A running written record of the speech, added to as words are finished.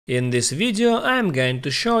In this video I'm going to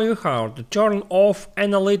show you how to turn off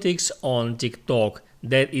analytics on TikTok.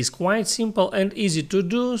 That is quite simple and easy to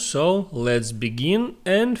do, so let's begin.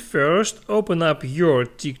 And first open up your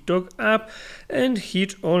TikTok app and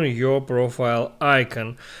hit on your profile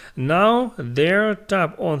icon. Now there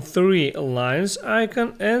tap on three lines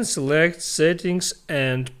icon and select settings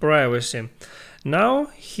and privacy. Now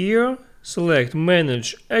here select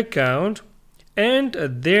manage account and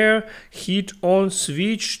there hit on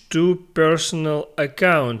switch to personal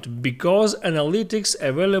account, because analytics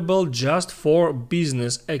available just for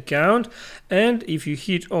business account. And if you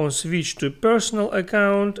hit on switch to personal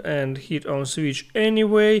account and hit on switch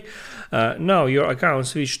anyway, now your account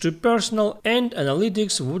switch to personal and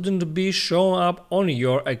analytics wouldn't be shown up on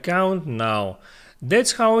your account now.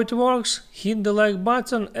 That's how it works. Hit the like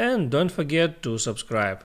button and don't forget to subscribe.